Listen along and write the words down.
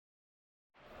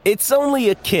It's only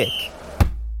a kick,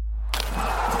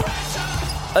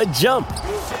 a jump,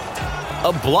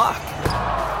 a block.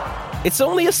 It's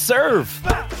only a serve.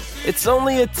 It's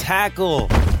only a tackle,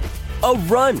 a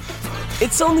run.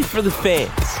 It's only for the fans.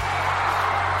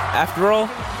 After all,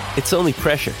 it's only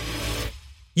pressure.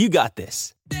 You got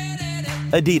this.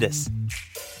 Adidas.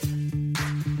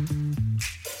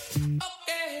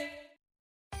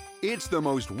 It's the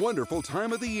most wonderful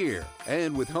time of the year,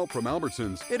 and with help from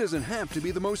Albertsons, it doesn't have to be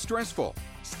the most stressful.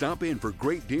 Stop in for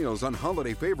great deals on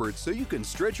holiday favorites so you can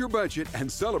stretch your budget and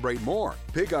celebrate more.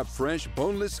 Pick up fresh,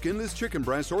 boneless, skinless chicken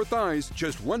breasts or thighs,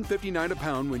 just $1.59 a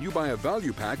pound when you buy a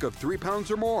value pack of 3 pounds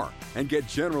or more. And get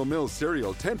General Mills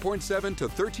cereal 10.7 to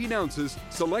 13 ounces,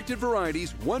 selected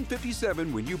varieties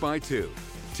 $1.57 when you buy 2.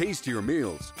 Tastier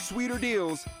meals, sweeter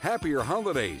deals, happier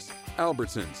holidays.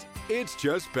 Albertsons, it's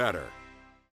just better.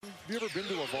 Have you ever been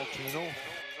to a volcano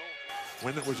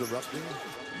when it was erupting?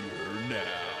 You're now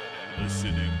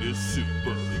listening to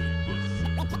Super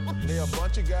Hoopers. They're a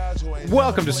bunch of guys who ain't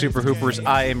Welcome to Super Hoopers.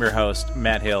 I am your host,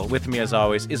 Matt Hill. With me, as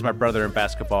always, is my brother in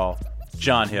basketball,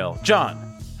 John Hill.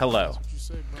 John, hello.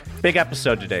 Big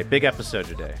episode today.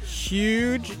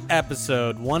 Huge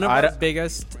episode. One of our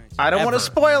biggest. I don't want to ever.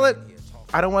 spoil it.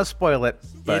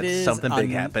 But It is something big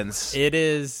happens. It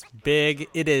is big.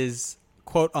 It is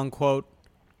quote unquote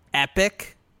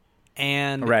epic,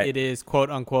 and it is quote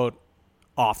unquote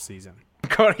off season.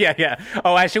 Yeah.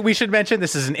 Oh, actually, we should mention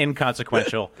this is an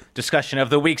inconsequential discussion of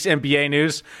the week's NBA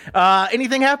news.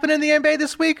 Anything happen in the NBA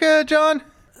this week, John?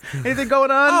 Anything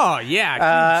going on? Oh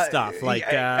yeah, huge stuff like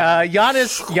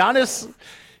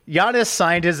Giannis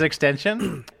signed his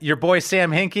extension. Your boy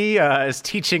Sam Hinkie is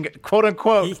teaching, quote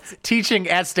unquote, teaching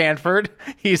at Stanford.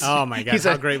 Oh my God,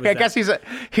 how great was that? I guess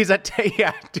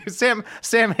Sam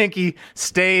Hinkie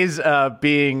stays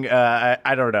being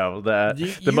I don't know,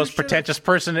 the most pretentious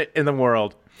person in the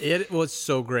world. It was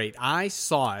so great. I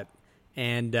saw it,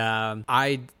 and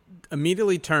I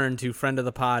immediately turned to friend of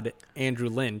the pod Andrew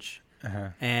Lynch,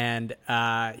 and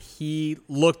he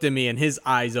looked at me and his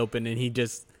eyes opened, and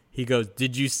he goes,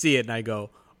 "Did you see it?" And I go,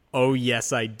 "Oh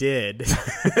yes, I did."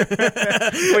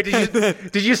 Wait,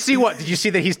 did you see what? Did you see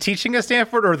that he's teaching at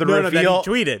Stanford, or the reveal? No, that he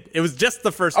tweeted. It was just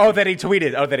the first. That he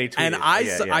tweeted. And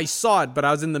I saw it, but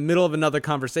I was in the middle of another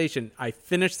conversation. I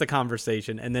finished the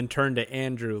conversation and then turned to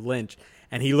Andrew Lynch,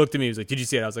 and he looked at me. He was like, "Did you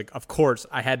see it?" I was like, "Of course."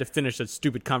 I had to finish a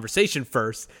stupid conversation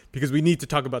first because we need to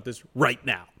talk about this right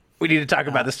now. We need to talk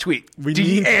about this tweet.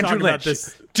 Andrew Lynch,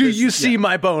 do you see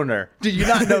my boner? Did you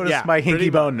not notice my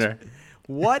hinky boner?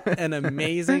 What an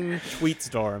amazing tweet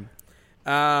storm.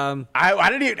 I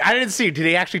didn't see. Did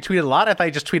he actually tweet a lot? I thought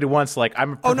he just tweeted once, like,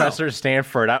 "I'm a professor at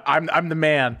Stanford. I'm the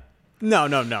man."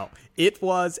 No. It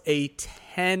was a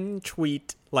 10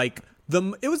 tweet. It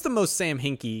was the most Sam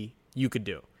Hinkie you could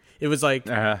do. It was like,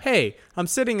 "Hey, I'm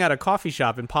sitting at a coffee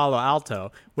shop in Palo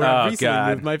Alto where I recently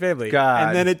moved my family."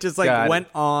 And then it just went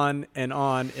on, and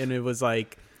it was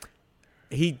like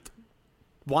he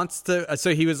wants to.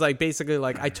 So he was like basically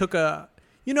like, "I took it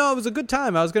was a good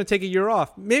time. I was going to take a year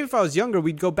off. Maybe if I was younger,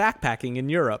 we'd go backpacking in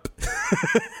Europe."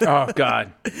 Oh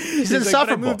God, he's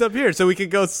insufferable. Like, I moved up here so we can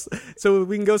go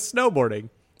snowboarding.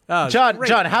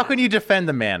 John, how can you defend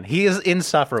the man? He is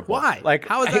insufferable. Why?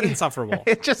 How is that insufferable?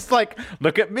 It's just like,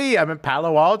 look at me. I'm in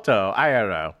Palo Alto. I don't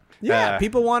know. Yeah,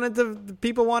 people wanted an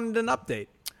update.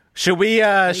 Should we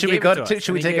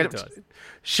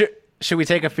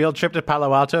take a field trip to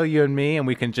Palo Alto, you and me, and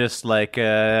we can just try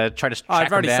to track I've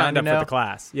already him down, signed up for the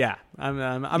class. Yeah, I'm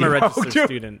a registered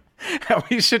student.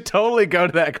 We should totally go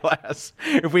to that class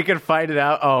if we can find it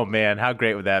out. Oh man, how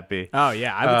great would that be? Oh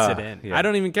yeah, I would sit in. Yeah. I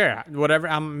don't even care. Whatever,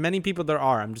 how many people there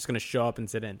are, I'm just gonna show up and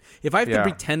sit in. If I have to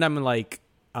pretend I'm like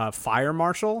a fire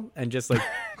marshal and just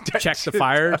check the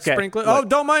fire sprinkler. Oh,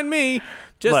 don't mind me.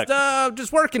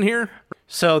 Just working here.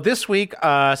 So this week,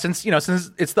 since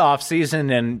it's the off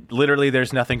season and literally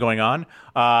there's nothing going on,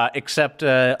 except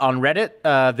on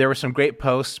Reddit, there were some great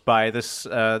posts by this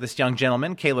young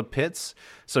gentleman, Caleb Pitts.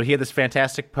 So he had this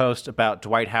fantastic post about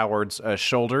Dwight Howard's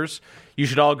shoulders. You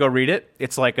should all go read it.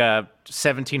 It's like a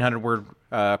 1,700 word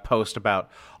post about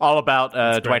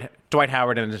Dwight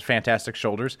Howard and his fantastic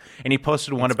shoulders. And he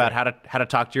posted one about how to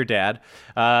talk to your dad.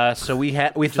 So we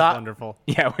thought wonderful.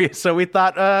 Yeah, we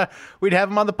thought we'd have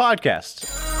him on the podcast.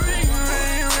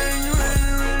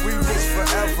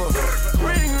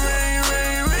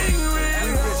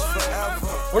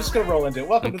 We're just going to roll into it.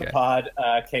 Welcome to the pod,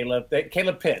 Caleb.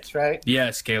 Caleb Pitts, right?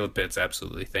 Yes, Caleb Pitts,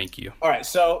 absolutely. Thank you. All right,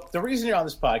 so the reason you're on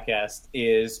this podcast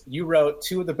is you wrote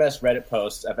two of the best Reddit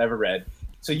posts I've ever read.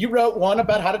 So you wrote one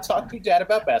about how to talk to your dad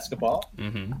about basketball,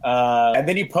 and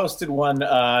then you posted one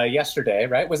yesterday,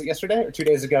 right? Was it yesterday or 2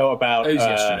 days ago? About It was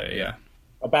yesterday, yeah.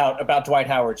 About Dwight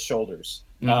Howard's shoulders,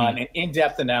 an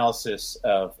in-depth analysis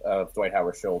of Dwight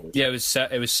Howard's shoulders. Yeah, it was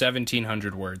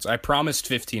 1,700 words. I promised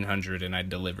 1,500, and I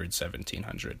delivered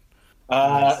 1,700.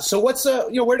 So what's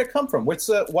where'd it come from? What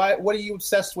are you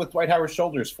obsessed with Dwight Howard's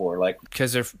shoulders for? Like,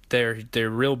 because they're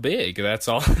real big. That's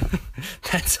all.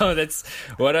 That's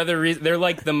what other reason? They're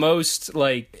like the most,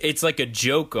 like, it's like a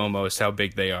joke almost how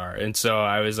big they are. And so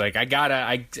I was like, I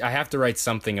have to write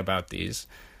something about these.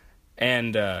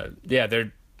 And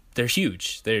they're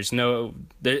huge.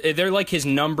 They're like his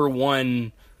number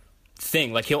one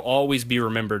thing. Like, he'll always be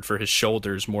remembered for his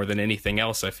shoulders more than anything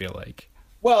else, I feel like.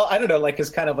 Well, I don't know, like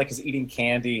his eating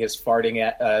candy, his farting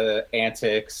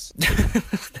antics.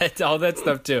 That's all that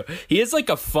stuff too. He is like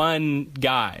a fun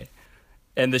guy,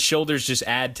 and the shoulders just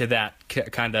add to that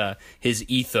kind of his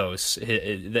ethos.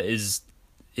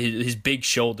 His big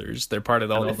shoulders, they're part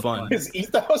of all the fun. His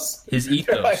ethos? His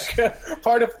ethos. Like,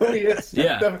 part of who he is.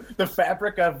 Yeah. The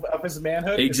fabric of his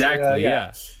manhood. Exactly,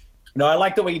 yeah. No, I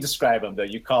like the way you describe him, though.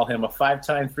 You call him a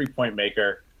 5-time three-point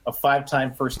maker, a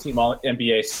 5-time first-team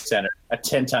All-NBA center, a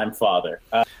 10-time father.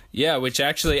 Yeah, which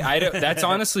actually, that's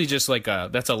honestly just like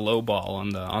that's a low ball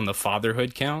on the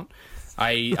fatherhood count.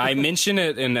 I mention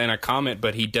it in a comment,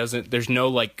 but he doesn't. There's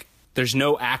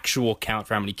no actual count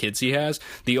for how many kids he has.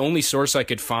 The only source I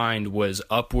could find was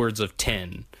upwards of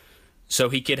 10. So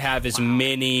he could have as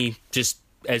many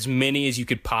as you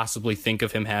could possibly think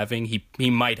of him having. He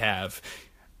might have.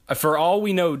 For all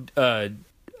we know,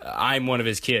 I'm one of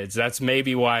his kids. That's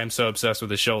maybe why I'm so obsessed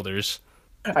with his shoulders.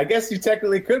 I guess you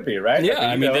technically could be, right? Yeah,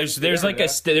 I mean, there's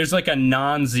like a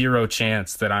non-zero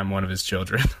chance that I'm one of his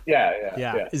children.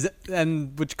 Yeah.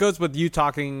 And which goes with you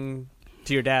talking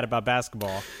to your dad about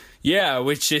basketball. Yeah,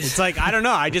 which is... It's like, I don't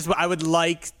know. I would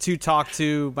like to talk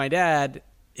to my dad.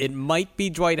 It might be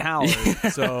Dwight Howard,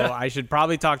 so I should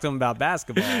probably talk to him about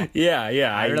basketball. Yeah.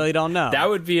 I really don't know. That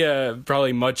would be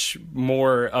probably much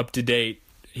more up-to-date.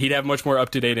 He'd have much more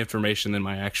up-to-date information than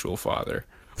my actual father.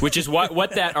 Which is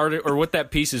what that article or what that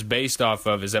piece is based off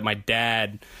of, is that my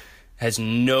dad has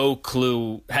no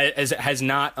clue, has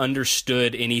not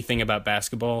understood anything about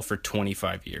basketball for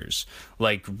 25 years.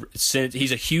 Like, since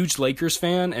he's a huge Lakers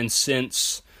fan, and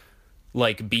since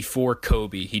like before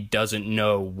Kobe, he doesn't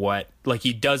know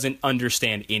he doesn't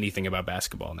understand anything about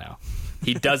basketball now.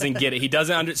 He doesn't get it. He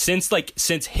doesn't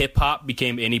since hip hop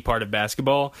became any part of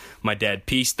basketball, my dad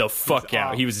pieced the fuck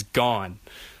out. He was gone.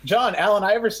 John, Allen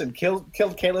Iverson killed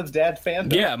Caleb's dad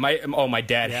fan. Yeah, my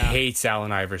dad hates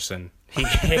Allen Iverson. He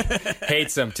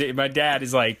hates him too. My dad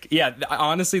is like, yeah,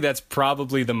 honestly, that's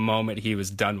probably the moment he was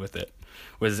done with it,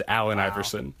 was Allen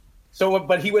Iverson. So,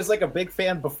 but he was like a big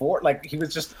fan before, like he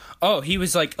was just... Oh, he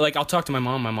was like I'll talk to my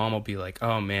mom. My mom will be like,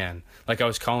 oh man. Like, I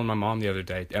was calling my mom the other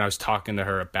day, and I was talking to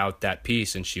her about that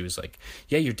piece, and she was like,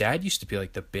 yeah, your dad used to be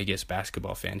like the biggest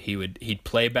basketball fan. He'd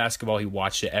play basketball. He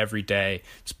watched it every day.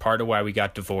 It's part of why we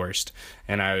got divorced.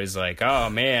 And I was like, oh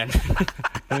man.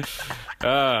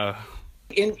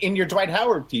 In your Dwight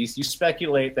Howard piece, you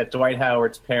speculate that Dwight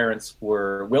Howard's parents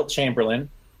were Wilt Chamberlain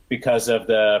because of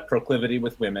the proclivity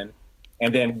with women,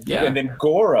 and then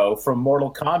Goro from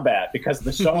Mortal Kombat because of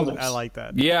the shoulders. I like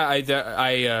that. Yeah,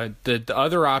 the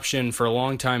other option for a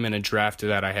long time in a draft of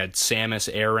that, I had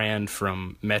Samus Aran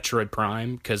from Metroid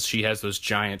Prime because she has those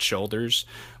giant shoulders.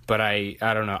 But I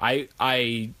don't know.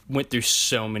 I went through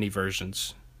so many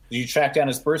versions. Did you track down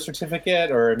his birth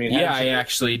certificate, or I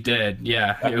actually did.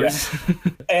 Yeah, it was.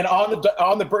 And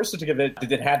on the birth certificate,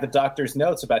 did it have the doctor's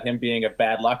notes about him being a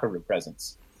bad locker room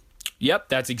presence? Yep,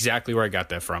 that's exactly where I got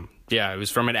that from. Yeah, it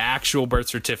was from an actual birth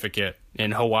certificate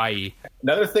in Hawaii.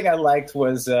 Another thing I liked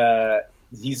was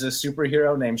he's a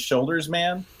superhero named Shoulders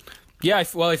Man. Yeah, I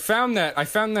found that,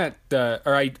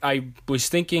 I was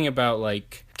thinking about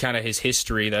like kind of his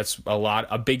history. That's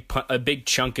a big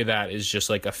chunk of that is just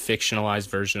like a fictionalized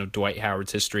version of Dwight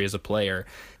Howard's history as a player.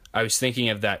 I was thinking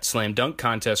of that slam dunk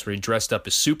contest where he dressed up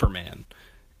as Superman,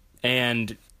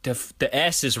 and the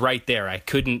S is right there. I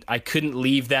couldn't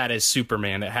leave that as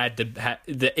Superman. It had to.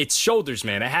 It's Shoulders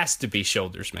Man. It has to be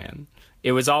Shoulders Man.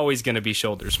 It was always going to be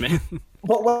Shoulders Man.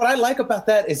 But what I like about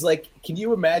that is, like, can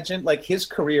you imagine, like, his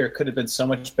career could have been so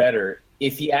much better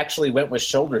if he actually went with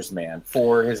Shoulders Man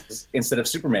for his instead of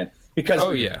Superman. Because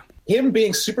him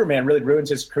being Superman really ruined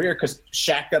his career because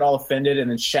Shaq got all offended,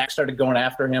 and then Shaq started going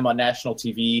after him on national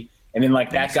TV. And then, like,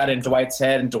 that got in Dwight's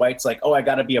head, and Dwight's like, oh, I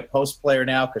got to be a post player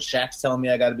now because Shaq's telling me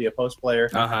I got to be a post player.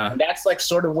 And that's, like,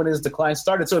 sort of when his decline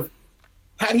started. So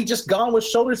had he just gone with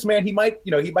shoulders, man, he might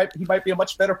be a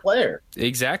much better player.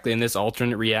 Exactly. In this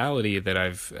alternate reality that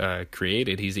I've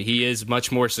created, he is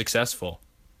much more successful.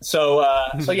 So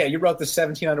yeah, you wrote the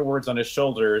 1,700 words on his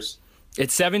shoulders.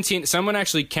 It's 17. Someone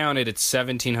actually counted. It's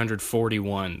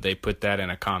 1,741. They put that in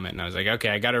a comment, and I was like, okay,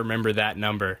 I got to remember that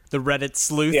number. The Reddit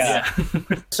sleuths. Yeah.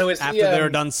 So after they were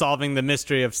done solving the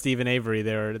mystery of Stephen Avery,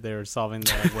 they were solving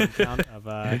the word count of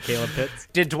Caleb Pitts.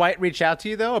 Did Dwight reach out to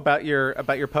you though about your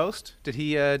post? Did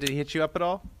he hit you up at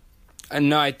all?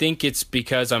 No, I think it's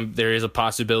because there is a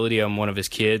possibility I'm one of his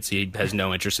kids. He has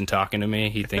no interest in talking to me.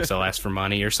 He thinks I'll ask for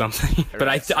money or something. But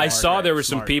I saw there were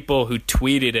some people who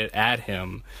tweeted it at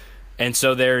him. And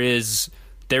so there is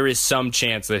some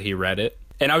chance that he read it.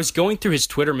 And I was going through his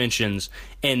Twitter mentions,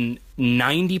 and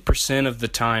 90% of the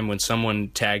time when someone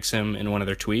tags him in one of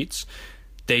their tweets,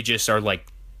 they just are like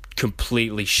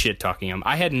completely shit-talking him.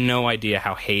 I had no idea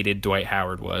how hated Dwight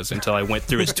Howard was until I went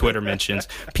through his Twitter mentions.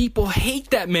 People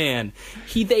hate that man.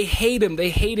 They hate him.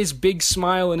 They hate his big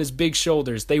smile and his big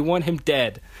shoulders. They want him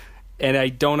dead. And I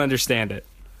don't understand it.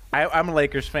 I'm a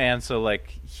Lakers fan, so like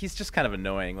he's just kind of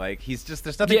annoying. Like he's just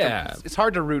there's nothing. Yeah. It's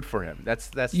hard to root for him.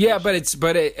 That's yeah, but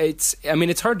it's. I mean,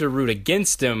 it's hard to root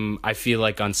against him. I feel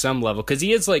like on some level because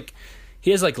he is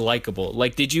likable.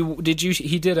 Like did you?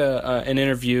 He did an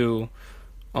interview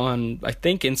on I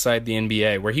think Inside the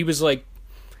NBA where he was like.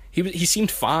 He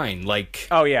seemed fine. Like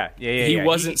oh yeah. He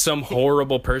wasn't some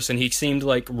horrible person. He seemed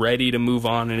like ready to move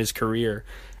on in his career,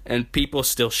 and people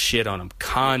still shit on him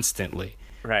constantly.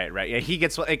 Right. Yeah, he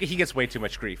gets way too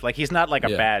much grief. Like he's not like a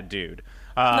bad dude.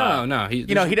 No. He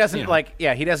doesn't like.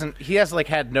 Yeah, he doesn't. He has like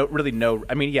had no.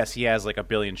 I mean, yes, he has like a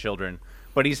billion children,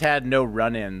 but he's had no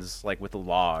run-ins like with the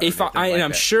law.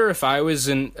 I'm sure if I was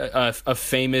a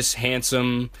famous,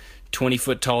 handsome,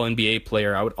 20-foot-tall NBA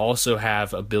player, I would also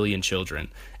have a billion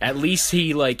children. At least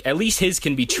his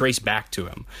can be traced back to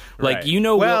him. Like right.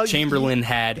 Wilt Chamberlain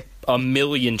had a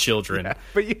million children. Yeah,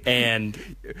 but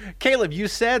and Caleb, you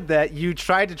said that you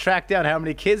tried to track down how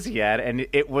many kids he had, and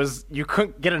you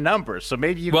couldn't get a number. So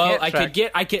maybe you. Well,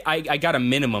 I got a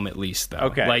minimum at least though.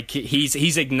 Okay, like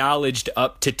he's acknowledged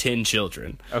up to 10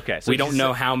 children. Okay, so we don't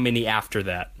know how many after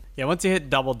that. Yeah, once you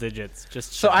hit double digits,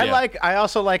 just so I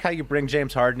also like how you bring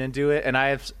James Harden into it, and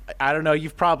I don't know,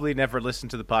 you've probably never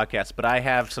listened to the podcast, but I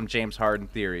have some James Harden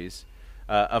theories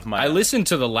of my. I listened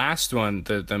to the last one,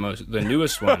 the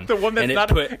newest one, the one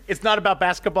that's it's not about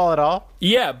basketball at all.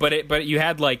 Yeah, but you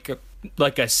had like a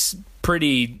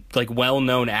pretty like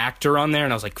well-known actor on there,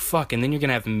 and I was like, fuck, and then you're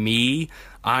gonna have me.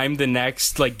 I'm the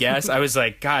next guest. I was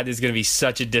like, God, this is gonna be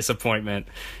such a disappointment.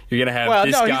 You're gonna have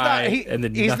this guy, and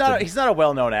then he's not a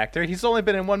well-known actor. He's only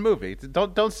been in one movie.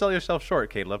 Don't sell yourself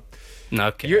short, Caleb.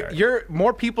 Okay, you're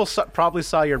more people probably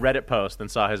saw your Reddit post than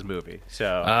saw his movie.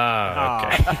 So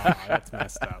okay, that's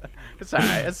messed up. It's all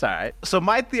right. So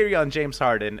my theory on James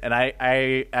Harden, and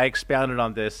I expounded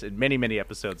on this in many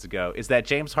episodes ago, is that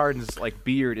James Harden's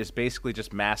beard is basically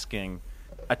just masking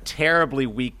a terribly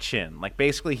weak chin. Like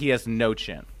basically he has no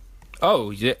chin.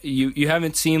 Oh, you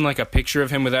haven't seen a picture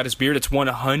of him without his beard? It's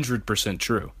 100%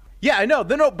 true. Yeah, I know.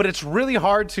 No, but it's really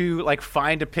hard to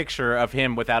find a picture of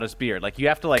him without his beard. Like you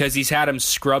have to because he's had him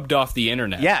scrubbed off the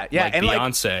internet. Yeah, and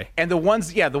Beyonce. And the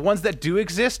ones that do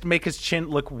exist make his chin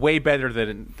look way better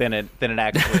than it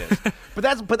actually is.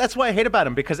 But that's what I hate about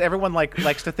him, because everyone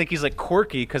likes to think he's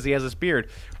quirky because he has his beard,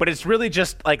 but it's really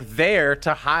just there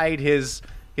to hide his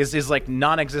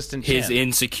non-existent chin. His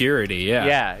insecurity.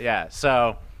 Yeah.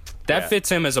 So. That fits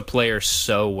him as a player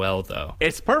so well, though.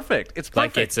 It's perfect. It's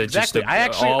perfect. It's just a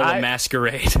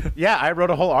masquerade. Yeah, I wrote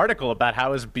a whole article about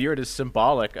how his beard is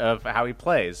symbolic of how he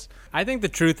plays. I think the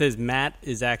truth is Matt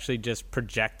is actually just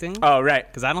projecting. Oh, right.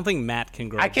 Because I don't think Matt can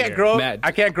grow a beard.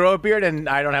 I can't grow a beard, and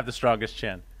I don't have the strongest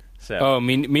chin. So. Oh,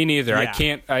 me neither. Yeah. I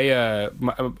can't.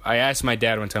 I asked my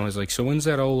dad one time. I was like, "So when's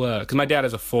that old?" Because my dad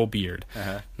has a full beard,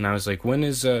 and I was like,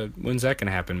 "When's that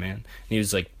gonna happen, man?" And he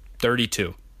was like,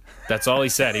 32. That's all he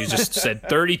said. He just said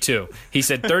 32. He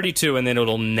said 32, and then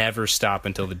it'll never stop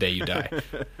until the day you die.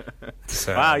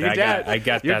 So wow, your dad! I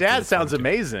got your dad sounds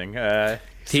amazing.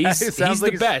 He's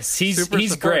the best.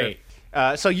 He's great.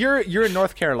 So you're in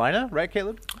North Carolina, right,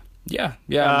 Caleb? Yeah.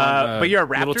 But you're a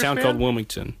Raptors little town fan? called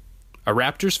Wilmington. A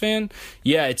Raptors fan?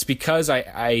 Yeah, it's because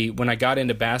I when I got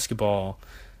into basketball,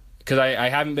 because I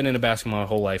haven't been into basketball my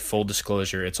whole life. Full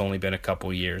disclosure, it's only been a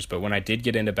couple years. But when I did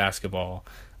get into basketball,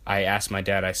 I asked my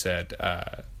dad, I said,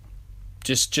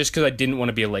 just because I didn't want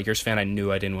to be a Lakers fan, I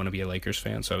knew I didn't want to be a Lakers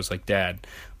fan. So I was like, Dad,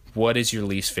 what is your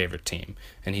least favorite team?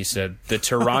 And he said, the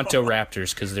Toronto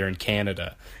Raptors, because they're in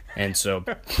Canada. And so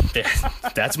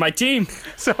that's my team.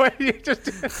 So you just...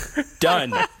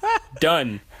 Done.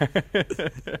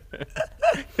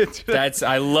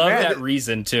 I love that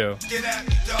reason too.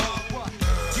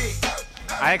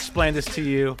 I explained this to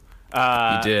you.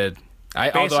 You did.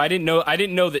 Although I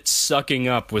didn't know that sucking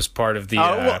up was part of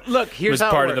the. Look, here's was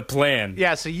how part it of the plan.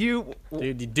 Yeah, so you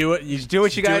do it. You do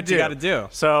what you got to do.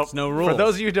 So there's no rules. For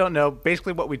those of you who don't know,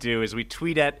 basically what we do is we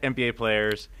tweet at NBA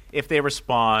players. If they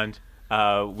respond,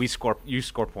 you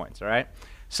score points. All right.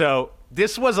 So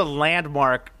this was a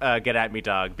landmark Get At Me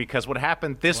Dog, because what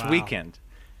happened this weekend.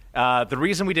 The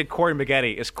reason we did Corey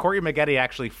Maggette is Corey Maggette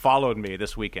actually followed me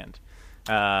this weekend.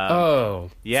 Yeah.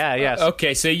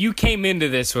 Okay, so you came into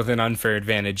this with an unfair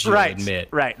advantage, you admit.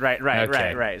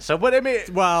 Right. So what I mean,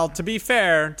 well, to be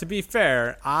fair,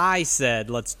 I said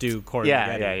let's do Corey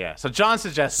Maggette. Yeah. So John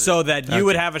suggested so that you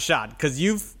would have a shot, because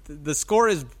the score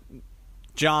is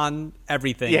John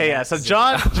everything. Yeah. So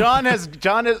John is.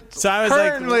 So I was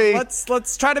currently, like,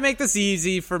 let's try to make this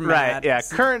easy for Matt. Right. Yeah.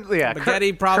 Currently,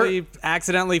 Maggette probably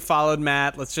accidentally followed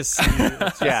Matt. Let's just see.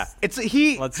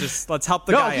 Let's help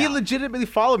the guy. He out. legitimately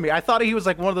followed me. I thought he was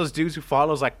like one of those dudes who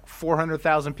follows like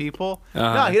 400,000 people.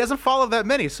 No, he doesn't follow that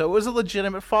many. So it was a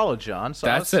legitimate follow, John. So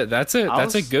that's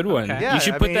a good one. Okay. Yeah, you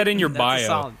should put that in your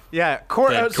bio. Yeah,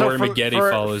 Corey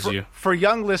Maggette follows you. For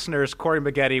young listeners, Corey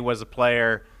Maggette was a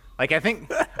player. Like I think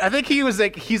he was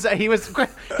like he's been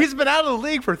out of the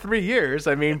league for 3 years.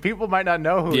 I mean, people might not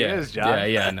know who he is, John.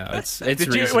 Yeah, no, it's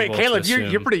reasonable. Wait, Caleb,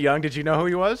 you're pretty young. Did you know who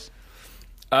he was?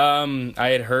 I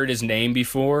had heard his name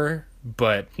before,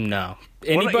 but no.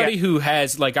 Anybody who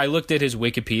has, like, I looked at his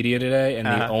Wikipedia today, and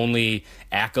the only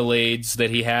accolades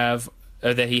that he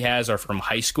has are from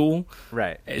high school.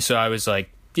 Right. So I was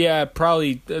like, yeah,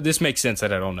 probably this makes sense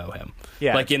that I don't know him.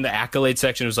 Yeah. Like in the accolade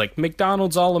section, it was like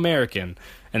McDonald's All-American,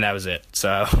 and that was it.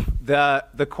 So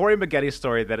the Corey Maggette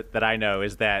story that I know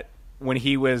is that when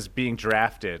he was being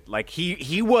drafted, like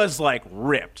he was like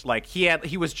ripped, like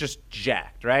he was just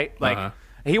jacked, right? Like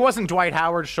he wasn't Dwight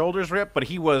Howard's shoulders ripped, but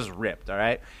he was ripped, all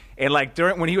right? And like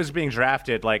when he was being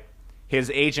drafted, like his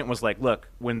agent was like, "Look,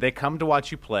 when they come to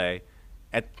watch you play,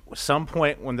 at some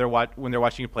point when they're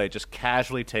watching you play, just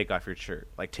casually take off your shirt,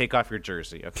 like take off your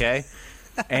jersey, okay?"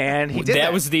 And he did.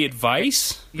 That was the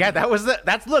advice. Yeah,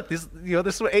 look. This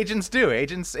is what agents do.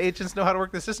 Agents know how to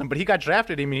work the system. But he got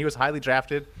drafted. I mean, he was highly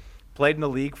drafted, played in the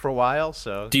league for a while.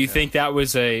 So, do you think that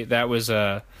was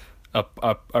a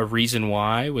reason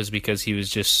why was because he was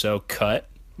just so cut?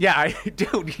 Yeah,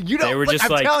 dude. They were just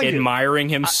like admiring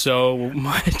him so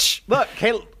much. Look,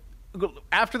 Caleb.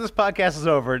 After this podcast is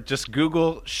over, just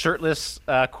Google shirtless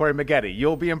Corey Maggette.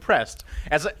 You'll be impressed.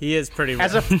 He is pretty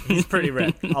red. He's pretty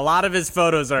red. A lot of his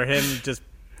photos are him just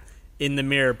in the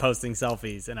mirror posting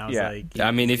selfies, and I was like,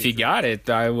 I mean, if you got it,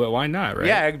 why not, right?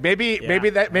 Yeah, maybe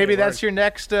that's your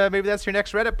next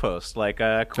Reddit post, like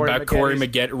Corey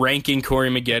Maggette ranking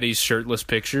Corey Maggette's shirtless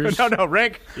pictures. No,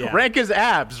 rank his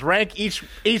abs, rank each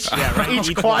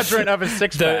quadrant of his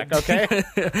six pack. Okay,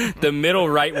 the middle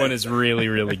right one is really,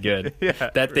 really good.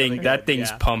 That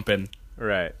thing's pumping.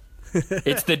 Right,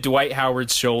 it's the Dwight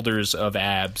Howard shoulders of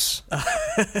abs.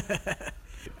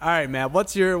 All right, man.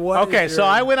 So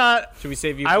I went on. Should we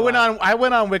save you? I went on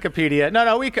Wikipedia.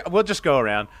 No, we'll just go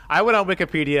around. I went on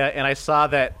Wikipedia and I saw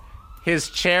that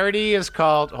his charity is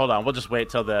called. Hold on. We'll just wait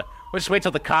till the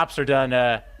cops are done.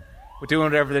 Doing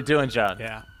whatever they're doing, John.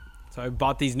 Yeah. So I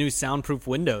bought these new soundproof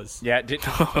windows. Yeah.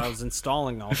 I was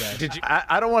installing all day. Did you?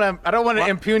 I don't want to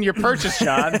impugn your purchase,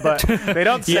 John, but they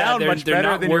don't sound much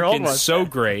better than your old ones. So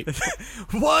great.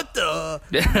 What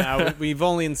the? We've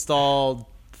only installed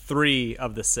 3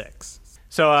 of the 6.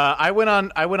 So I went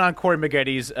on Corey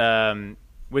Maggette's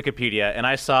Wikipedia, and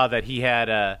I saw that he had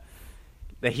a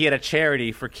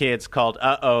charity for kids called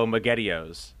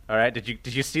Maggettios. All right, did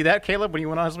you see that, Caleb, when you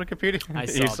went on his Wikipedia?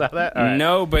 You saw that? All right.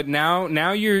 No, but now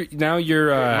your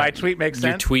my tweet makes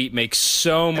sense. Your tweet makes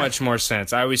so much more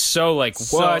sense. I was so like,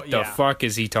 what the fuck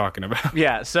is he talking about?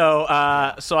 Yeah. So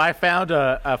I found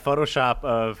a Photoshop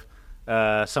of.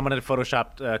 Someone had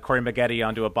photoshopped Corey Maggette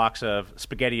onto a box of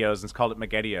SpaghettiOs and called it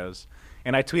Maggettios.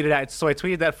 And I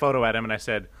tweeted that photo at him and I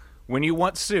said, "When you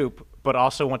want soup, but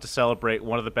also want to celebrate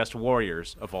one of the best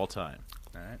warriors of all time."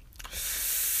 All right.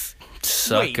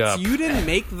 Suck up. So you didn't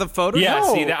make the photo? Yeah,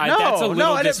 see, that's a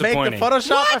little I didn't disappointing. make the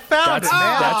Photoshop. I found it,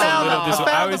 man. That's a little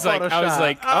disappointing. I was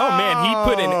like, oh man, he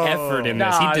put an effort in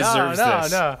this. He deserves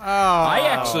this. No. I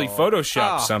actually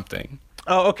photoshopped something.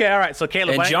 Oh, okay, all right. So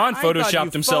Caleb and John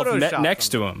photoshopped himself next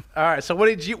to him. All right. So what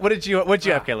did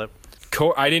you have, Caleb?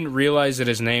 I didn't realize that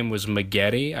his name was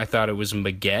Maggette. I thought it was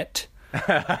Maggette.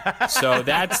 So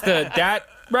that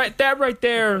right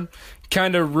there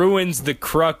kind of ruins the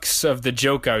crux of the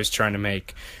joke I was trying to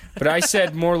make. But I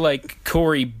said more like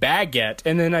Corey Baguette,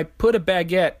 and then I put a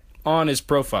baguette on his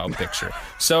profile picture.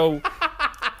 So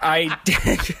I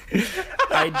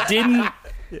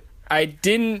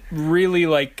didn't really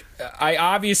like. I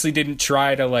obviously didn't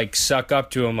try to like suck up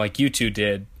to him like you two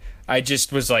did. I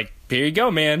just was like, here you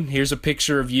go, man. Here's a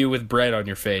picture of you with bread on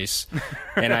your face.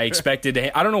 And I expected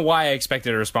to, I don't know why I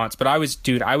expected a response, but I was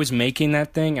making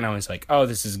that thing and I was like, oh,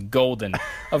 this is golden.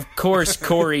 Of course,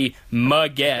 Corey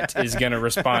Muggette is going to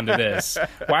respond to this.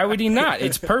 Why would he not?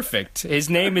 It's perfect. His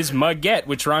name is Muggette,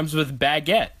 which rhymes with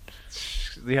baguette.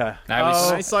 Yeah.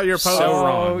 I saw your post. So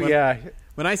wrong. Yeah.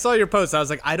 When I saw your post, I was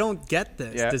like, I don't get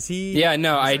this. Yeah. Does he? Yeah,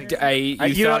 no, I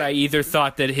either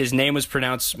thought that his name was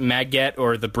pronounced Maguette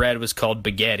or the bread was called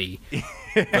Baguette.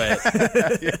 But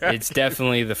it's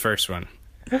definitely the first one.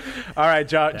 All right,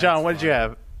 John, what did you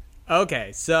have?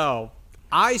 Okay, so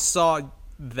I saw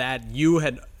that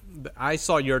I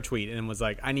saw your tweet and was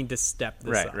like, I need to step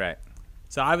this up. Right.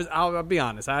 So I'll be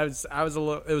honest. I was a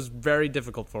little. It was very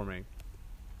difficult for me.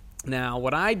 Now,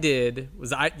 what I did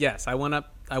was I went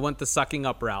the sucking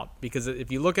up route, because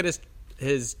if you look at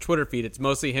his Twitter feed, it's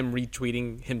mostly him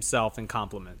retweeting himself in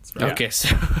compliments. Right? Okay,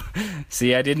 so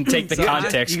see, I didn't take the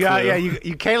context.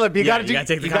 Caleb, you got to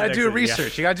do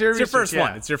research. You got to do research. It's your first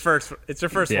one. It's your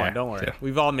first one. Don't worry. Yeah.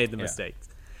 We've all made the mistakes.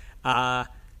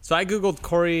 So I googled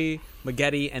Corey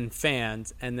Muggette and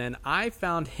fans, and then I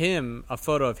found a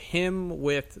photo of him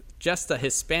with just a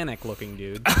Hispanic-looking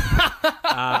dude.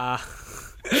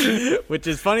 Which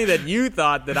is funny that you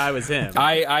thought that I was him.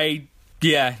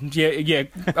 Yeah.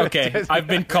 Okay, I've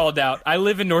been called out. I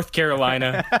live in North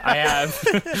Carolina. I have.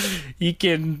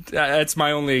 That's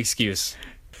my only excuse.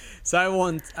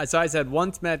 So I said,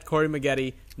 once met Corey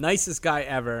Muggette, nicest guy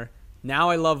ever. Now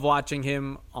I love watching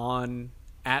him on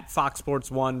at Fox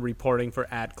Sports 1 reporting for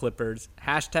 @Clippers.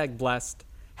 #blessed.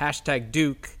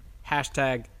 #Duke.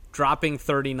 #dropping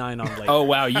 39 on Lakers. Oh,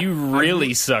 wow. You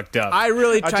really sucked up. I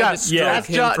really tried to stroke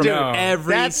him from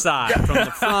every side. From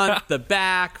the front, the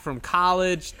back, from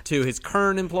college to his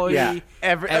current employee. Yeah.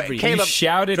 Every you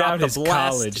shouted out his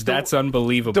college. That's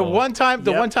unbelievable. The one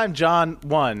time John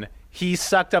won, he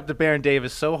sucked up to Baron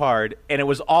Davis so hard, and it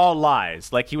was all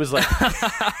lies. Like, he was like,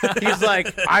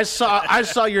 I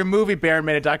saw your movie, Baron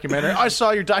made a documentary. I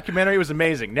saw your documentary. It was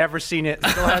amazing. Never seen it.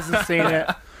 Still hasn't seen it.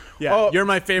 Yeah, you're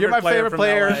my favorite player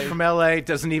from LA.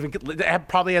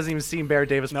 Probably hasn't even seen Baron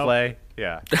Davis play.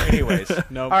 Yeah. Anyways.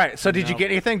 Nope. All right. So did you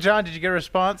get anything, John? Did you get a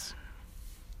response?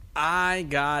 I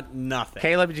got nothing.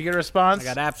 Caleb, did you get a response? I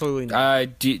got absolutely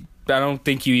nothing. I don't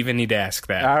think you even need to ask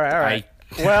that. All right.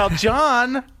 Well,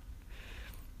 John,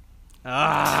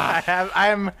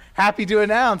 I'm happy to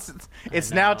announce it's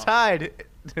now tied.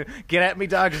 Get at me,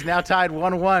 dog. It's now tied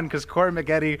 1-1 because Corey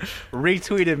Muggette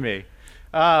retweeted me.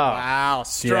 Oh wow,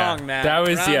 strong man. That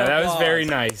was very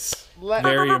nice.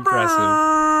 Very impressive.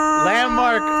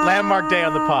 Landmark day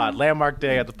on the pod. Landmark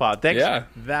day at the pod. Thanks. Yeah,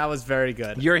 that was very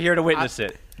good. You're here to witness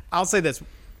it. I'll say this: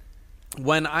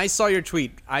 when I saw your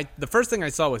tweet, the first thing I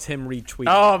saw was him retweeting.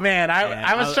 Oh man,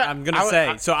 I'm gonna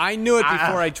say so. I knew it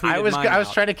before I tweeted. I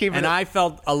was trying to keep it, and I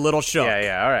felt a little shook.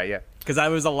 Yeah. All right. Yeah. Because I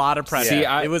was a lot of pressure. See,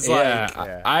 I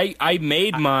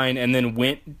made mine and then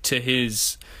went to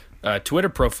his Twitter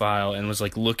profile and was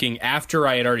like looking after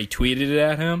I had already tweeted it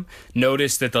at him,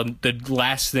 noticed that the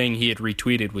last thing he had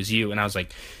retweeted was you, and I was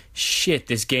like, shit,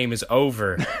 this game is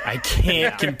over. I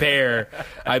can't compare.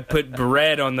 I put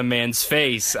bread on the man's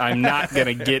face. I'm not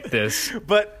gonna get this.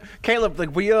 But Caleb,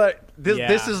 like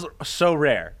this is so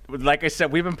rare. Like I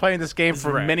said, we've been playing this game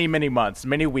for many months,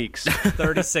 many weeks.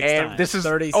 36 and times. This is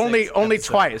only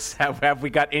twice have we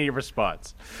got any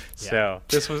response. Yeah. So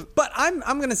this was. But I'm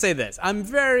gonna say this. I'm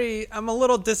a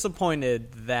little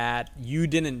disappointed that you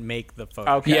didn't make the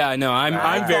photo. Okay. Yeah, no, I'm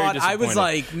very disappointed. I was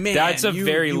like, man, that's a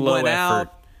very low went effort.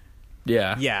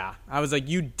 Yeah. Yeah. I was like,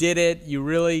 you did it. You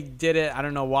really did it. I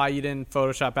don't know why you didn't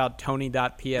Photoshop out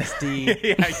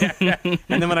Tony.psd. yeah. And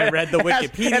then when I read the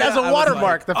Wikipedia, it has a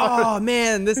watermark. Like, oh,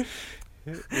 man. This.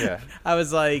 Yeah. I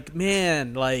was like,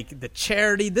 man, like the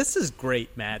charity. This is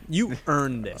great, Matt. You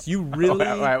earned this. You really,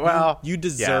 you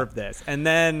deserve this. And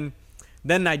then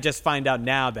I just find out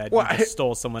now that you just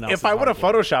stole someone else's. If I would have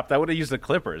photoshopped, I would have used the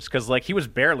Clippers because like he was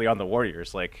barely on the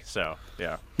Warriors. Like so,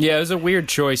 yeah. Yeah, it was a weird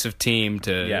choice of team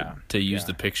to use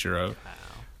the picture of.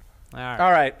 Wow.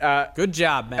 All right. Good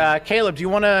job, man. Caleb, do you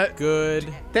want to?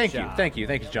 Thank you,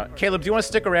 John. Caleb, do you want to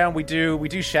stick around? We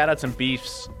do shout outs and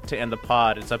beefs to end the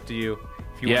pod. It's up to you.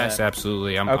 If you yes, wanna...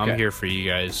 absolutely. I'm here for you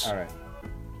guys. All right.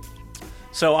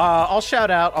 So I'll shout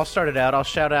out. I'll start it out. I'll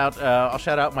shout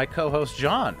out my co-host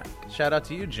John. Shout out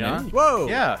to you, John. Whoa.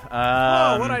 Yeah.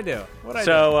 Whoa, what'd I do?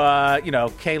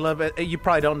 Caleb, you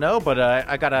probably don't know, but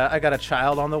I got a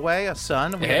child on the way, a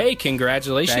son. Hey,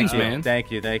 congratulations, man.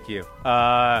 Thank you.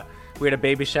 We had a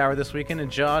baby shower this weekend, and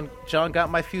John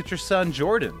got my future son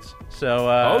Jordans. So,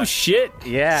 oh shit!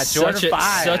 Yeah, Jordan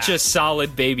 5. Such a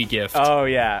solid baby gift. Oh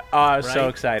yeah! Oh, I was so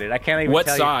excited. I can't even. What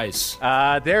tell size?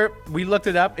 You. We looked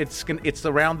it up. It's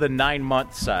around the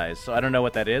 9-month size. So I don't know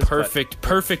what that is.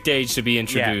 Perfect age to be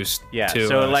introduced. to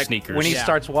so like sneakers. When he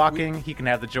starts walking, he can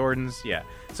have the Jordans. Yeah.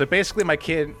 So basically, my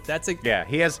kid.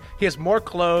 He has more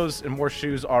clothes and more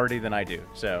shoes already than I do.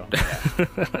 So.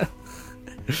 Yeah.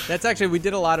 That's actually, we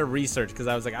did a lot of research because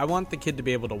I was like, I want the kid to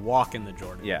be able to walk in the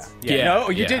Jordans. Yeah. No,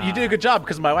 you did a good job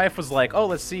because my wife was like, oh,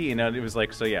 let's see. You know, it was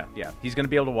like, so yeah. He's going to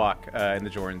be able to walk in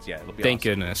the Jordans. Yeah, it'll be Thank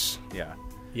awesome. goodness. Yeah.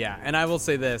 Yeah, and I will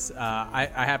say this. I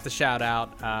have to shout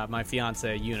out my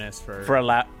fiance Eunice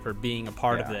for being a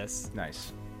part of this.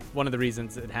 Nice. One of the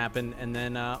reasons it happened. And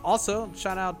then also,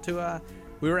 shout out to,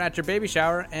 we were at your baby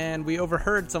shower and we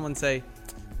overheard someone say,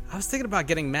 I was thinking about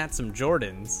getting Matt some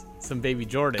baby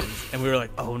Jordans, and we were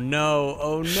like, oh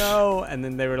no, and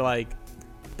then they were like,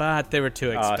 but they were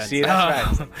too expensive. See,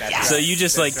 that's right. Yes. So you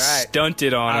just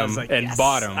stunted on them and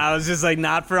bought them. I was just like,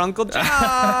 not for Uncle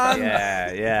John.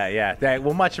 Yeah.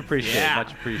 Well, much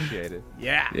appreciated.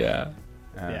 Yeah.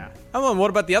 Oh, what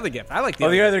about the other gift? I like the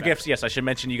other gifts. Yes, I should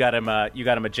mention you got him a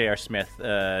J.R. Smith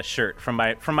shirt from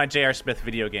my J.R. Smith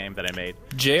video game that I made.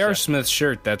 J.R. Smith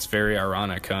shirt. That's very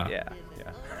ironic, huh? Yeah.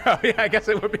 Oh, yeah, I guess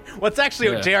it would be. Well, it's actually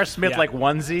a J.R. Smith like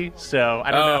onesie, so I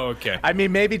don't know. Oh, okay. I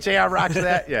mean, maybe J.R. rocks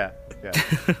that. Yeah.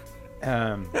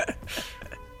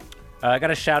 I got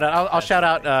to shout out. I'll shout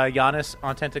out Giannis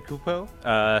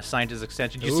Antetokounmpo. Signed his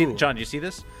extension. John? Did you see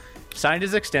this? Signed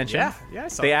his extension. Yeah. I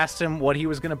saw they asked him what he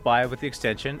was going to buy with the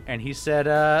extension, and he said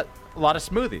a lot of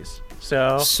smoothies.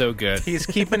 So good. He's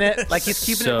keeping it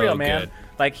it real, man. Good.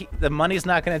 Like the money's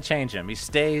not going to change him. He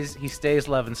stays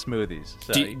loving smoothies.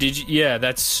 So did you? Yeah,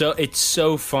 it's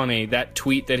so funny that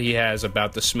tweet that he has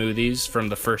about the smoothies from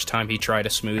the first time he tried a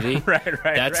smoothie.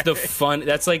 right. The fun.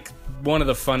 That's like one of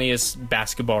the funniest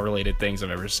basketball related things I've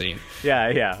ever seen.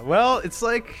 Yeah. Well, it's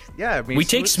like I mean, we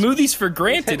take smoothies for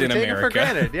granted in America. For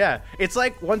granted, yeah. It's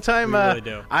like one time we really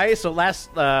do.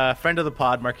 Last friend of the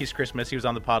pod, Marquise Christmas, he was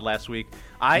on the pod last week.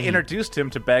 I introduced him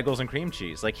to bagels and cream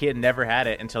cheese. Like he had never had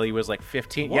it until he was like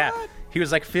 15. What? Yeah, he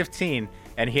was like 15,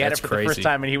 and he had it for the first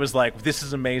time, and he was like, "This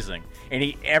is amazing."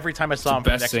 And every time I saw him for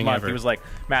the next month, he was like,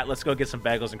 "Matt, let's go get some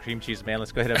bagels and cream cheese, man.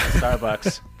 Let's go hit up the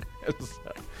Starbucks."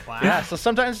 Wow. Yeah. So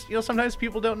sometimes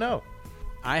people don't know.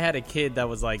 I had a kid that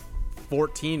was like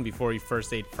 14 before he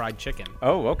first ate fried chicken.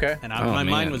 Oh, okay. And my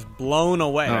mind was blown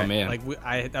away. Oh, man. Like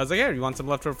I was like, "Hey, you want some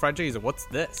leftover fried chicken?" He's like, "What's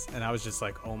this?" And I was just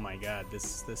like, "Oh my god,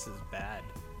 this is bad."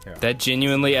 Yeah. That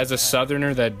genuinely, as a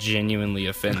Southerner, that genuinely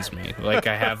offends me. Like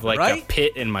I have like a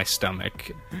pit in my stomach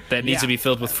that needs to be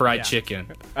filled with fried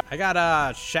chicken. I got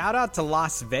a shout out to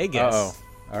Las Vegas.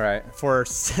 All right. For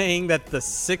saying that the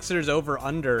Sixers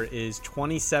over-under is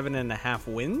 27.5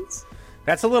 wins.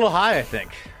 That's a little high, I think.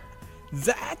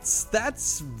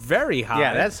 That's very high.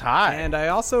 Yeah, that's high. And I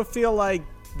also feel like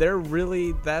they're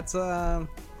really that's a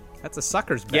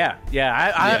sucker's bet.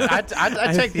 Yeah.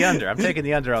 I take the under. I'm taking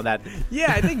the under on that.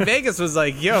 Yeah, I think Vegas was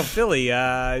like, "Yo, Philly,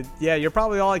 you're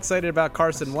probably all excited about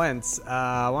Carson Wentz.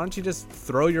 Why don't you just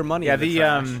throw your money?" Yeah, in the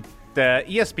trash? The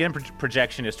ESPN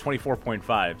projection is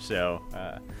 24.5. So.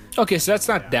 Okay, so that's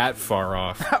not that far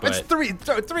off. It's three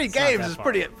games is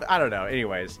pretty. I don't know.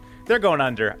 Anyways, they're going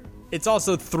under. It's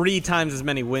also 3 times as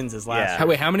many wins as last year.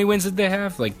 Wait, how many wins did they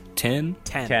have? Like 10?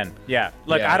 10. Yeah.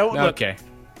 Look, Yeah. I don't look. Okay.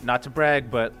 Not to brag,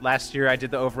 but last year I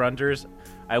did the over-unders.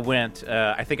 I went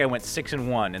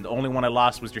 6-1, and the only one I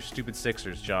lost was your stupid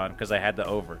Sixers, John, because I had the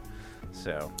over.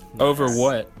 So over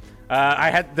what? I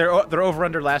had their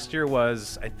over-under last year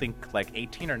was I think like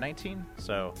 18 or 19.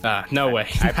 So no way.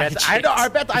 I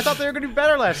thought they were going to be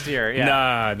better last year.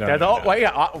 Yeah. No.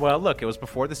 Well, look, it was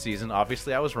before the season.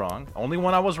 Obviously, I was wrong. Only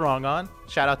one I was wrong on.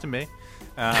 Shout out to me.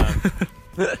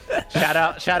 Shout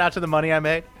out to the money I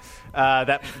made.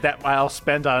 That I'll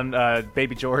spend on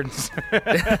baby Jordans.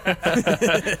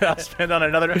 I'll spend on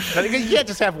another. You can't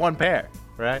just have one pair,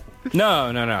 right?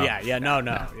 No.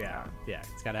 Yeah,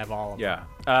 it's got to have all of them.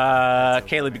 Yeah.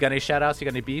 Caleb, you got any shout outs? You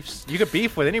got any beefs? You could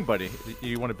beef with anybody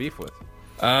you want to beef with.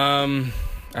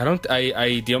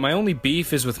 My only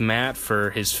beef is with Matt for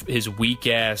his weak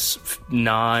ass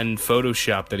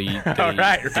non-Photoshop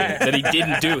that he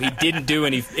didn't do. He didn't do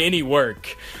any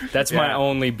work. That's my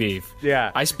only beef.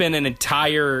 Yeah. I spent an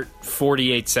entire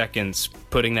 48 seconds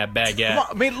putting that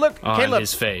baguette look, on Caleb,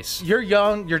 his face. You're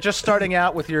young. You're just starting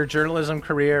out with your journalism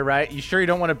career, right? You sure you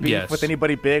don't want to beef with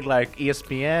anybody big like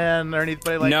ESPN or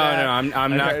anybody like that? No,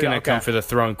 I'm not going to come for the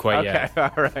throne quite yet.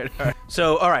 All right.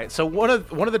 So one of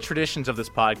the traditions of this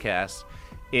podcast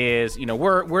is,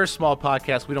 we're a small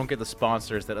podcast. We don't get the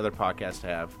sponsors that other podcasts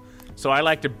have. So I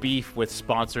like to beef with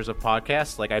sponsors of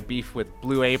podcasts. Like I beef with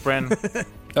Blue Apron.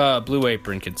 Blue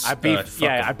Apron can. I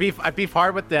beef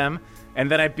hard with them, and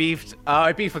then I beefed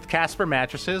with Casper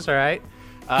mattresses. All right.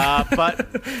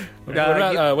 But what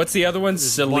about, what's the other one?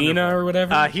 Selena or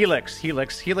whatever? Helix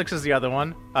is the other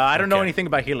one. I don't know anything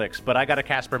about Helix, but I got a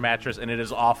Casper mattress and it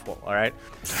is awful. All right.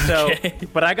 So,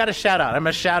 but I got a shout out. I'm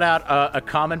gonna shout out a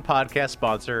common podcast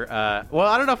sponsor. Well,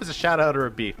 I don't know if it's a shout out or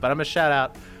a beef, but I'm gonna shout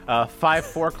out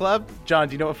 5-4 Club. John,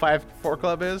 do you know what 5-4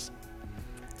 Club is?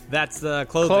 That's the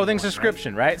clothing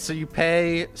subscription, right? So you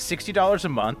pay $60 a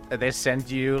month, and they send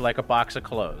you like a box of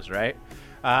clothes, right?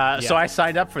 So I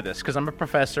signed up for this because I'm a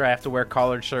professor. I have to wear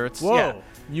collared shirts. Whoa. Yeah.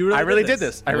 You I really did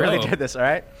this. I really did this, all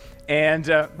right? And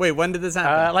wait, when did this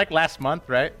happen? Like last month,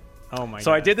 right? Oh my god.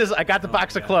 So I did this. I got the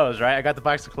box of clothes, right? I got the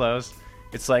box of clothes.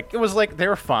 It was like they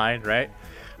were fine, right?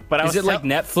 But is it like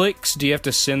Netflix? Do you have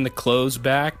to send the clothes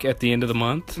back at the end of the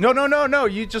month? No.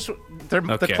 You just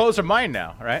the clothes are mine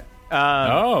now, right?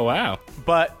 Oh wow!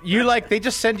 But they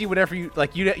just send you whatever you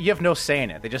like. You have no say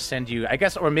in it. They just send you, I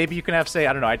guess, or maybe you can have say.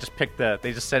 I don't know. I just picked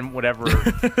they just send whatever,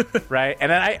 right? And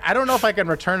then I don't know if I can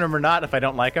return them or not if I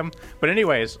don't like them. But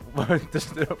anyways,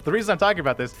 the reason I'm talking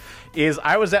about this is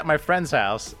I was at my friend's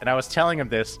house and I was telling him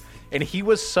this, and he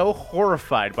was so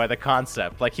horrified by the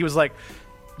concept. Like he was like,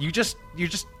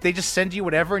 they just send you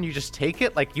whatever and you just take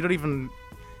it. Like you don't even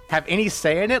have any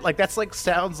say in it. Like that's like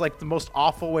sounds like the most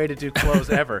awful way to do clothes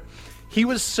ever. He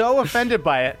was so offended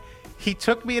by it. He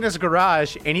took me in his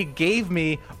garage and he gave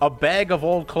me a bag of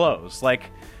old clothes. Like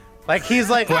he's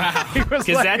like, wow, because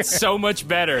that's so much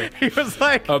better. He was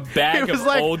like a bag of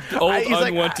old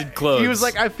unwanted clothes. He was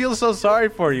like, I feel so sorry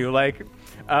for you. Like,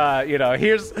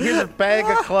 here's a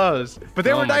bag of clothes. But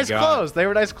they were nice clothes. They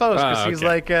were nice clothes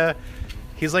because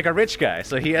he's like a rich guy,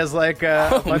 so he has like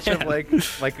a bunch of like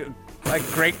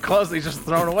great clothes that he's just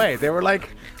thrown away. They're like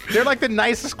the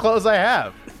nicest clothes I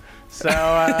have. So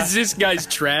is this guy's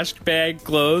trash bag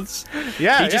clothes?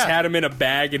 Yeah, he just had them in a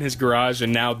bag in his garage,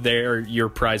 and now they're your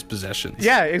prized possessions.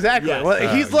 Yeah, exactly.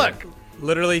 Yes. Well,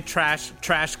 literally trash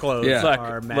clothes.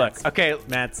 Yeah.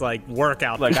 Matt's like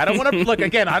workout. Look, I don't want to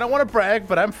again. I don't want to brag,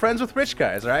 but I'm friends with rich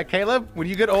guys. All right, Caleb. When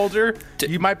you get older,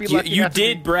 you might be lucky. You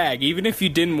did brag, even if you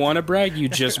didn't want to brag. You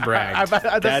just bragged.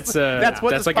 That's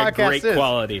like a great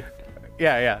quality.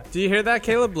 Yeah. Do you hear that,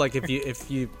 Caleb? Like if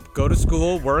you go to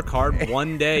school, work hard,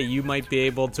 one day you might be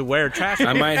able to wear trash.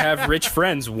 I might have rich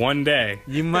friends one day.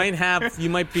 You might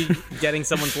be getting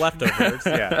someone's leftovers.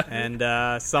 Yeah. And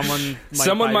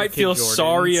someone might feel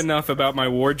sorry enough about my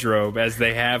wardrobe as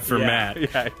they have for Matt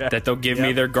that they'll give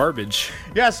me their garbage.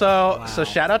 Yeah, so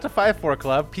shout out to 5-4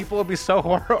 Club. People will be so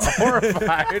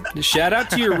horrified. Shout out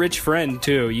to your rich friend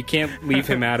too. You can't leave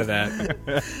him out of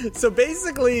that. So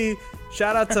basically,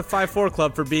 shout out to 5-4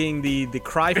 Club for being the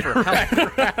cry for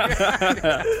help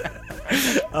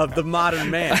of the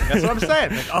modern man. That's what I'm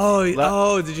saying.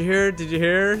 Like, did you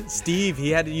hear? Steve, he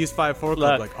had to use 5-4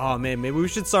 Club. Like, oh man, maybe we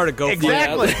should start a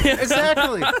GoFundMe.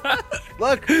 Exactly.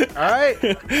 Look, all right.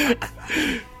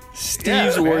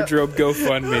 Steve's wardrobe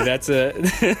GoFundMe. That's it.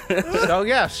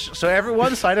 So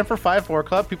everyone sign up for 5-4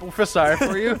 Club. People will feel sorry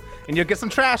for you, and you'll get some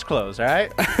trash clothes. All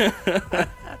right.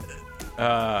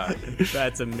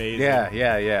 That's amazing.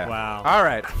 Yeah. Wow. All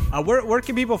right. Where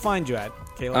can people find you at,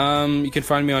 Caleb? You can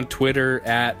find me on Twitter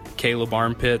at Caleb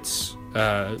Armpits.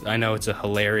 I know it's a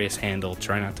hilarious handle.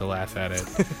 Try not to laugh at it.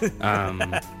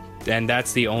 And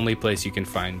that's the only place you can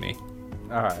find me.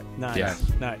 All right. Nice. Yeah.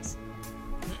 Nice.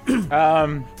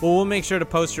 Well, we'll make sure to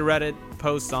post your Reddit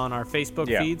posts on our Facebook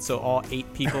feed so all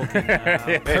 8 people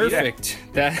can perfect.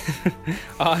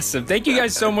 Awesome. Thank you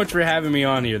guys so much for having me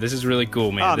on here. This is really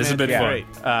cool, man. This has been fun.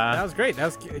 Great. That was great. That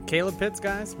was Caleb Pitts,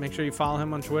 guys. Make sure you follow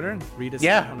him on Twitter and read his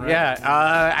stuff on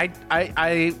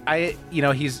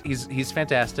Reddit. He's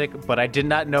fantastic, but I did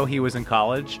not know he was in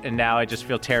college, and now I just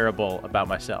feel terrible about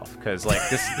myself because like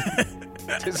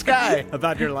this guy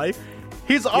about your life.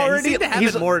 He's already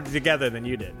he's more together than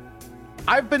you did.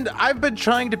 I've been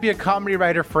trying to be a comedy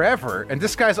writer forever, and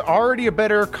this guy's already a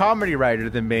better comedy writer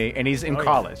than me, and he's in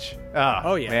college.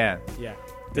 Oh yeah, man. Yeah.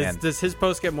 Does his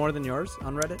post get more than yours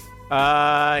on Reddit?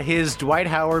 His Dwight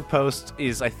Howard post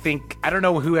is, I don't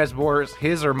know who has more,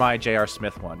 his or my J.R.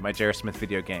 Smith one, my J.R. Smith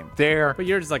video game. But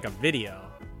yours is like a video.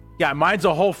 Yeah, mine's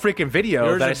a whole freaking video.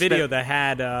 Yours is a video that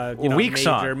had a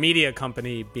major media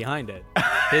company behind it.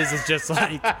 His is just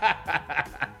like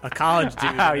a college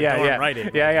dude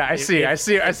writing. Yeah. I see what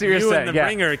you're saying. You and the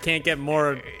Ringer can't get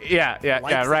more. Yeah.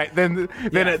 Right. Then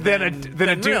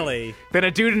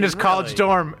a dude in his college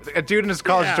dorm,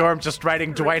 just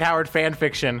writing Dwight Howard fan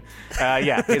fiction.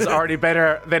 Is already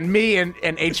better than me and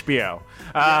HBO.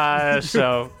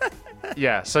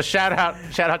 So shout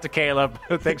out to Caleb.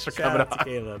 Thanks for coming on. Shout out to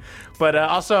Caleb. But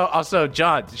also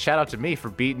John, shout out to me for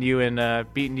beating you and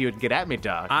Get At Me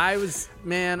Dog.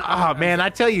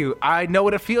 I tell you, I know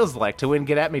what it feels like to win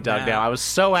Get At Me Dog now. I was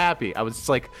so happy. I was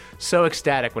like so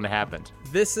ecstatic when it happened.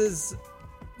 This is,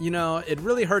 it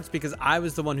really hurts because I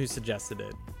was the one who suggested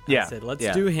it. I said, let's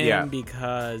do him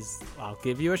because I'll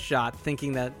give you a shot,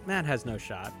 thinking that Matt has no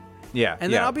shot. Yeah.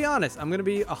 And then I'll be honest, I'm going to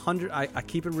be 100. I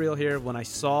keep it real here. When I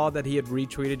saw that he had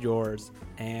retweeted yours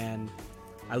and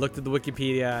I looked at the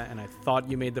Wikipedia and I thought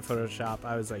you made the Photoshop,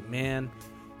 I was like, man,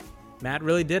 Matt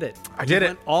really did it. He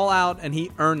went all out and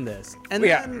he earned this. And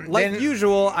then,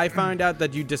 usual, I found out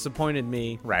that you disappointed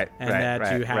me. Right. And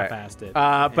that you half-assed it.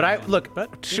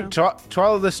 To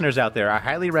all the listeners out there, I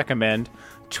highly recommend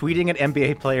tweeting at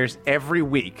NBA players every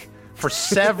week for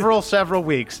several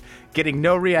weeks, getting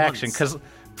no reaction.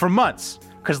 For months.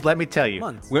 Because let me tell you,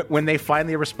 when they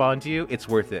finally respond to you, it's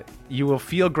worth it. You will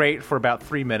feel great for about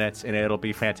 3 minutes, and it'll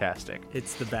be fantastic.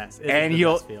 It's the best.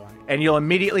 You'll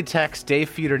immediately text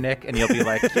Dave Feudernick, and you'll be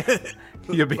like,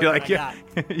 you'll be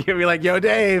like, yo,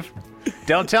 Dave,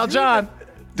 don't tell John.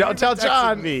 Don't tell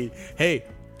John. Me. Hey,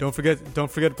 don't forget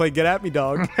to play Get At Me,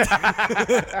 dog.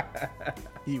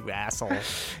 You asshole.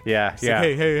 Yeah. So,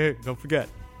 hey, don't forget.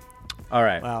 All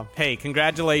right. Wow. Hey,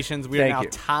 congratulations. We are now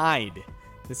tied.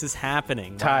 This is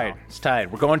happening. Tied. Wow. It's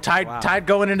tied. We're going tied. Wow. Tied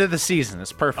going into the season.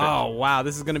 It's perfect. Oh wow,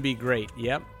 this is going to be great.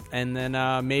 Yep. And then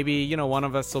maybe one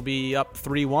of us will be up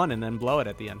 3-1 and then blow it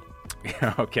at the end.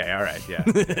 Okay. All right. Yeah.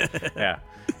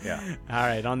 Yeah. All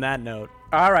right. On that note.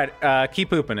 All right.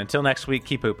 Keep pooping. Until next week.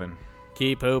 Keep pooping.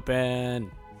 Keep pooping.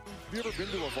 Have you ever been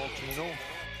to a volcano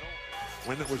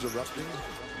when it was erupting?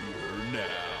 You're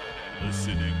now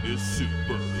listening to Super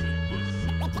Hooper.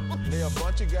 They're a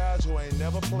bunch of guys who ain't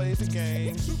never played the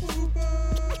game. Super Hooper!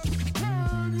 Can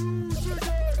you dig it?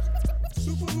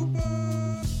 Super Hooper!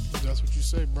 That's what you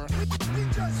say, bro. We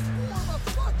just form a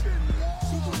fucking wall!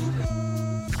 Super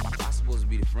Hooper! I'm supposed to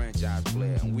be the franchise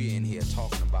player, and we're in here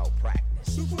talking about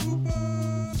practice. Super Hooper!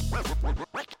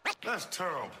 That's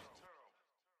terrible.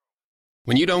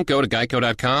 When you don't go to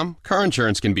Geico.com, car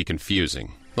insurance can be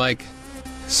confusing. Like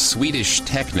Swedish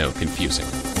techno confusing.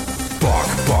 Bark,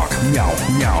 bark, meow,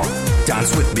 meow.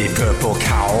 Dance with me, purple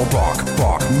cow. Bark,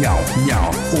 bark, meow,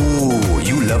 meow. Ooh,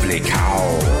 you lovely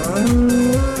cow.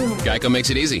 Geico makes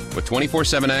it easy. With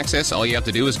 24/7 access, all you have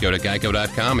to do is go to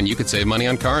Geico.com and you could save money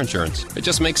on car insurance. It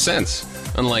just makes sense.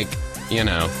 Unlike,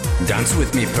 Dance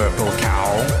with me, purple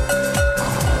cow.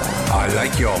 I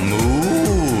like your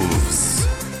moves.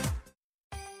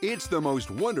 It's the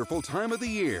most wonderful time of the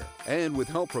year, and with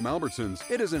help from Albertsons,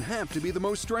 it doesn't have to be the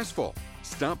most stressful.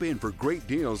 Stop in for great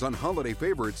deals on holiday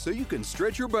favorites so you can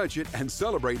stretch your budget and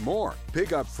celebrate more.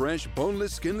 Pick up fresh,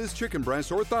 boneless, skinless chicken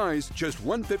breasts or thighs, just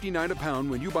 $1.59 a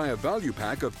pound when you buy a value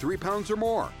pack of 3 pounds or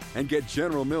more. And get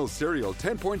General Mills cereal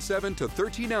 10.7 to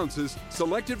 13 ounces,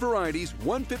 selected varieties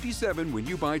 $1.57 when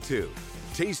you buy 2.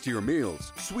 Tastier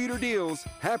meals, sweeter deals,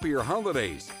 happier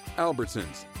holidays.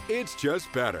 Albertsons, it's just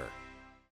better.